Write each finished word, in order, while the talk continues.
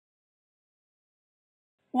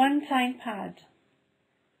One-time pad.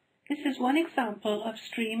 This is one example of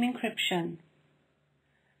stream encryption.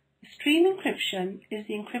 Stream encryption is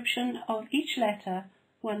the encryption of each letter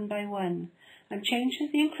one by one and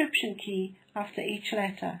changes the encryption key after each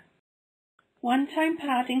letter. One-time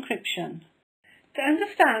pad encryption. To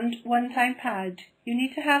understand one-time pad, you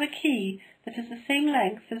need to have a key that is the same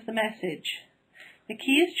length as the message. The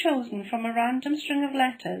key is chosen from a random string of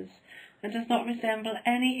letters and does not resemble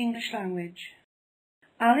any English language.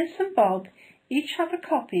 Alice and Bob each have a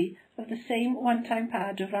copy of the same one-time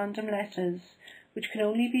pad of random letters, which can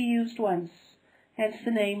only be used once, hence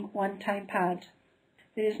the name one-time pad.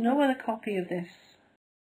 There is no other copy of this.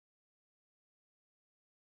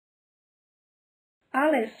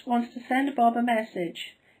 Alice wants to send Bob a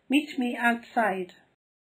message, "Meet me outside."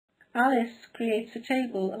 Alice creates a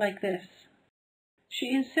table like this.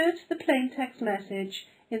 She inserts the plain text message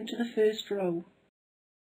into the first row.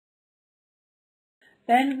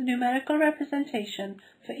 Then the numerical representation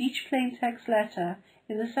for each plain text letter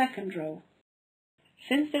in the second row.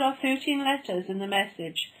 Since there are 13 letters in the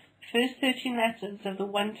message, the first 13 letters of the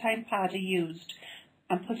one-time pad are used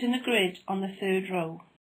and put in a grid on the third row.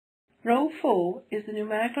 Row 4 is the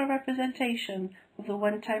numerical representation of the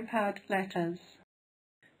one-time pad letters.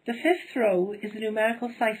 The fifth row is the numerical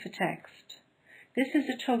ciphertext. This is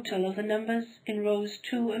the total of the numbers in rows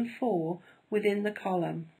 2 and 4 within the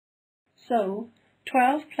column. So,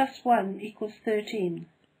 12 plus 1 equals 13.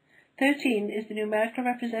 13 is the numerical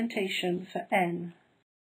representation for n.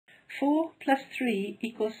 4 plus 3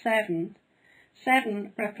 equals 7.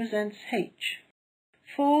 7 represents h.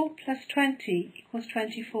 4 plus 20 equals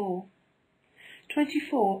 24.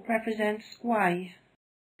 24 represents y.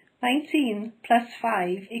 19 plus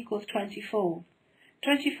 5 equals 24.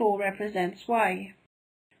 24 represents y.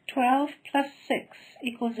 12 plus 6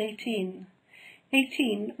 equals 18.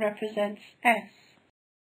 18 represents s.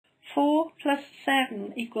 4 plus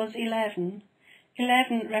 7 equals 11.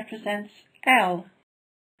 11 represents L.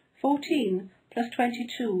 14 plus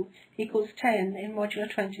 22 equals 10 in modulo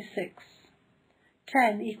 26.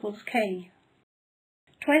 10 equals K.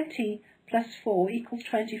 20 plus 4 equals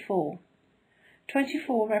 24.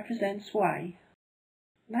 24 represents Y.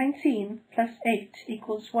 19 plus 8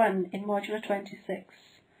 equals 1 in modulo 26.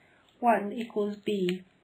 1 equals B.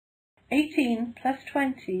 18 plus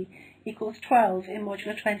 20 equals 12 in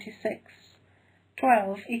modulo 26.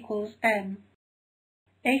 12 equals M.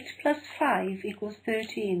 8 plus 5 equals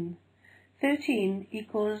 13. 13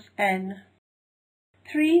 equals N.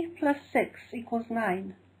 3 plus 6 equals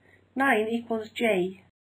 9. 9 equals J.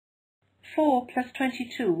 4 plus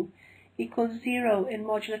 22 equals 0 in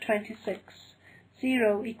modulo 26.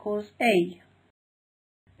 0 equals A.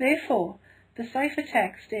 Therefore, the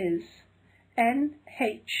ciphertext is N,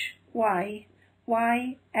 H, Y,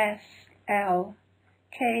 Y, S, L,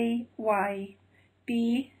 K, Y,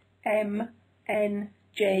 B, M, N,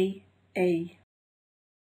 J, A.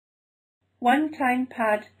 One-time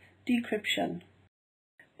pad decryption.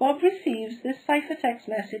 Bob receives this ciphertext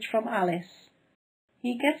message from Alice.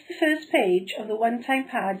 He gets the first page of the one-time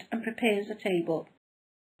pad and prepares a table.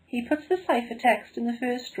 He puts the ciphertext in the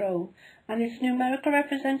first row and its numerical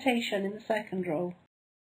representation in the second row.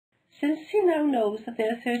 Since he now knows that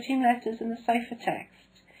there are 13 letters in the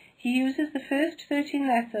ciphertext, he uses the first 13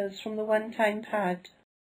 letters from the one-time pad.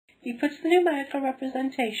 He puts the numerical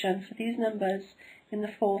representation for these numbers in the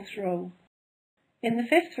fourth row. In the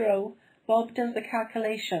fifth row, Bob does the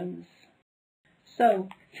calculations. So,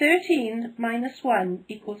 13 minus 1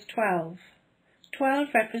 equals 12.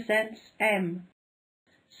 12 represents M.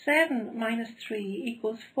 7 minus 3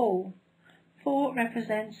 equals 4. 4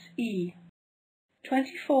 represents E.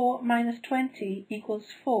 24 minus 20 equals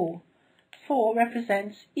 4. 4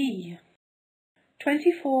 represents E.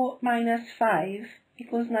 24 minus 5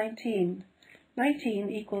 equals 19. 19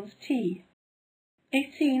 equals T.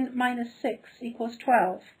 18 minus 6 equals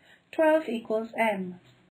 12. 12 equals M.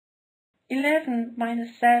 11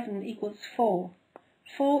 minus 7 equals 4.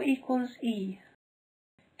 4 equals E.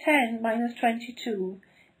 10 minus 22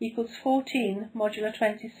 equals 14 modulo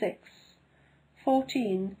 26.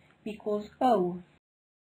 14 equals O.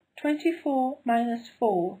 24 minus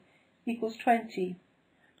 4 equals 20.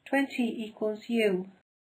 20 equals U.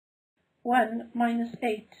 1 minus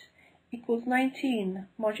 8 equals 19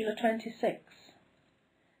 modulo 26.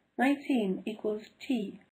 19 equals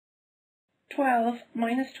T. 12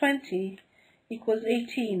 minus 20 equals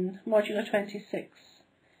 18 modulo 26.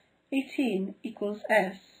 18 equals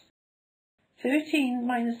S. 13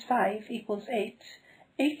 minus 5 equals 8.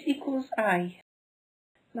 8 equals I.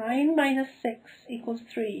 9 minus 6 equals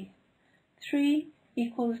 3. 3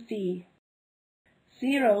 equals D.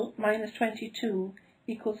 0 minus 22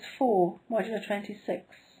 equals 4 modulo 26.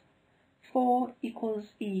 4 equals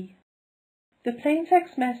E. The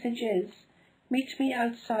plaintext message is, meet me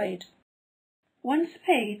outside. Once a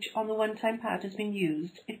page on the one-time pad has been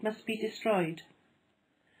used, it must be destroyed.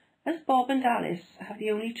 As Bob and Alice have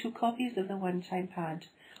the only 2 copies of the one-time pad,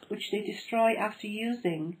 which they destroy after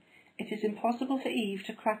using, it is impossible for Eve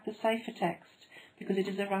to crack the ciphertext because it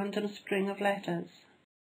is a random string of letters.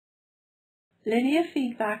 Linear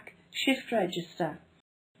feedback shift register.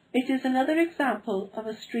 It is another example of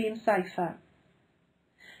a stream cipher.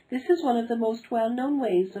 This is one of the most well-known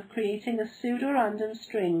ways of creating a pseudo-random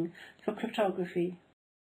string for cryptography.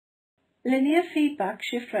 Linear feedback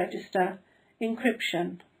shift register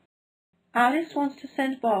encryption. Alice wants to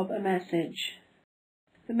send Bob a message.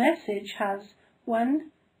 The message has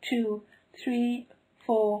 1, 2, 3,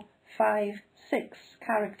 4, 5, 6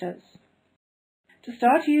 characters. To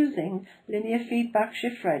start using linear feedback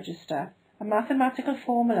shift register, a mathematical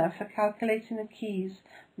formula for calculating the keys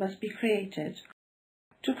must be created.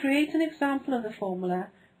 To create an example of the formula,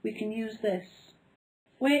 we can use this.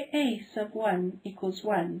 Where a sub 1 equals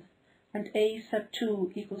 1 and a sub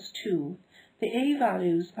 2 equals 2, the a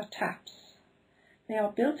values are taps. They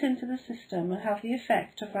are built into the system and have the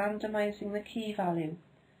effect of randomizing the key value.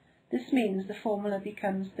 This means the formula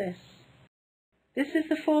becomes this. This is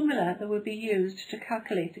the formula that will be used to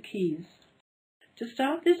calculate the keys. To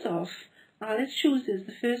start this off, Alice chooses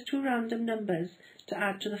the first 2 random numbers to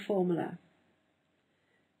add to the formula.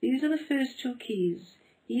 These are the first 2 keys,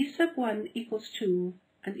 E sub 1 equals 2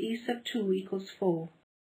 and E sub 2 equals 4.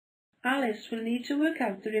 Alice will need to work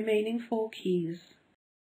out the remaining 4 keys.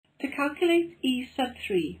 To calculate E sub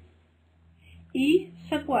 3, E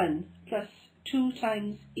sub 1 plus 2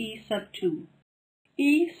 times E sub 2.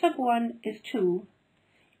 E sub 1 is 2,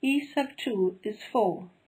 E sub 2 is 4.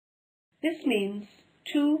 This means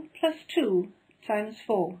 2 plus 2 times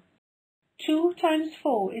 4. 2 times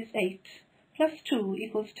 4 is 8. Plus 2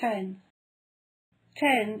 equals 10.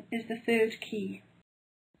 10 is the third key.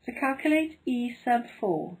 To calculate E sub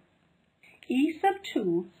 4, E sub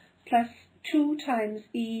 2 plus 2 times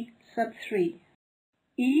E sub 3.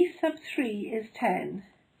 E sub 3 is 10.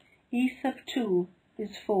 E sub 2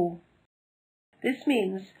 is 4. This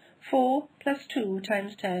means 4 plus 2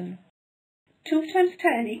 times 10. 2 times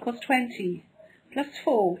 10 equals 20, plus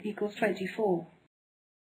 4 equals 24.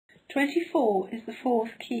 24 is the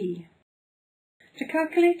fourth key. To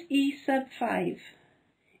calculate E sub 5,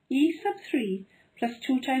 E sub 3 plus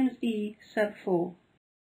 2 times E sub 4.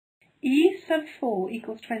 E sub 4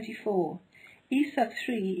 equals 24. E sub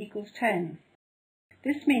 3 equals 10.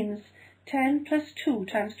 This means 10 plus 2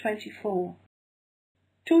 times 24.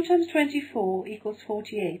 2 times 24 equals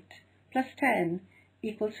 48, plus 10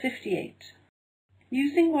 equals 58.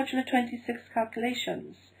 Using modulo 26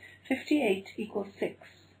 calculations, 58 equals 6.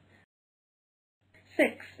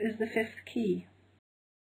 6 is the fifth key.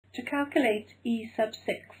 To calculate E sub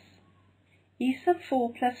 6, E sub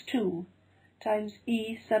 4 plus 2 times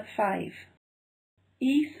E sub 5.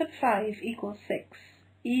 E sub 5 equals 6.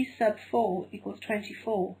 E sub 4 equals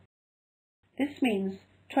 24. This means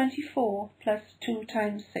 24 plus 2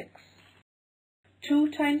 times 6.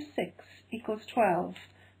 2 times 6 equals 12,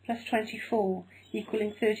 plus 24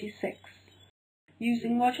 equaling 36.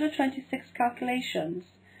 Using modulo 26 calculations,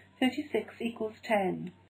 36 equals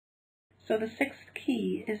 10. So the sixth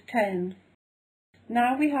key is 10.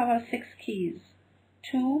 Now we have our 6 keys,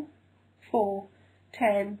 2, 4,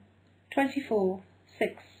 10, 24,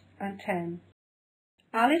 6 and 10.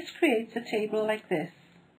 Alice creates a table like this.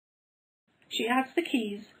 She adds the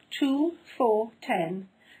keys 2, 4, 10,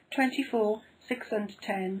 24, 6 and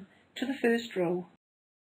 10 to the first row.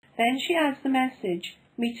 Then she adds the message,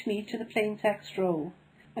 meet me, to the plaintext row,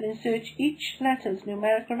 and inserts each letter's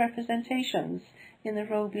numerical representations in the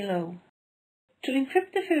row below. To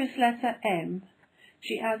encrypt the first letter M,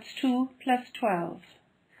 she adds 2 plus 12.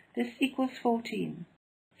 This equals 14.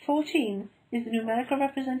 14 is the numerical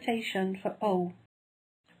representation for O.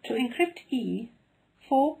 To encrypt E,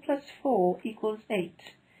 4 plus 4 equals 8.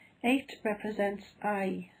 8 represents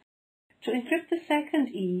I. To encrypt the second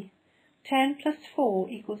E, 10 plus 4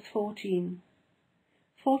 equals 14.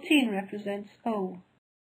 14 represents O.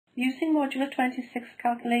 Using modulo 26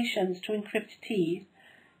 calculations to encrypt T,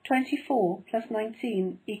 24 plus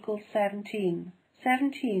 19 equals 17.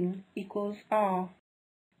 17 equals R.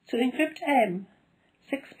 To encrypt M,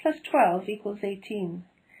 6 plus 12 equals 18.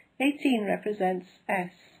 18 represents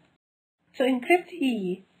S. To encrypt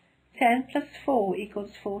E, 10 plus 4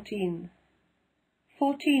 equals 14.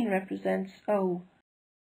 14 represents O.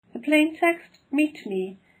 The plaintext meet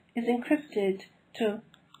me is encrypted to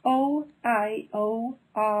OIORSO.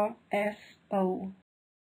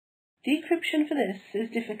 Decryption for this is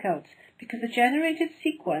difficult because the generated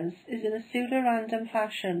sequence is in a pseudo-random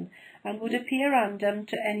fashion and would appear random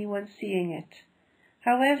to anyone seeing it.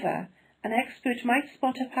 However, an expert might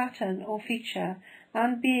spot a pattern or feature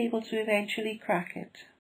and be able to eventually crack it.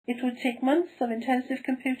 It would take months of intensive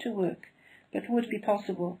computer work, but would be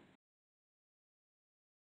possible.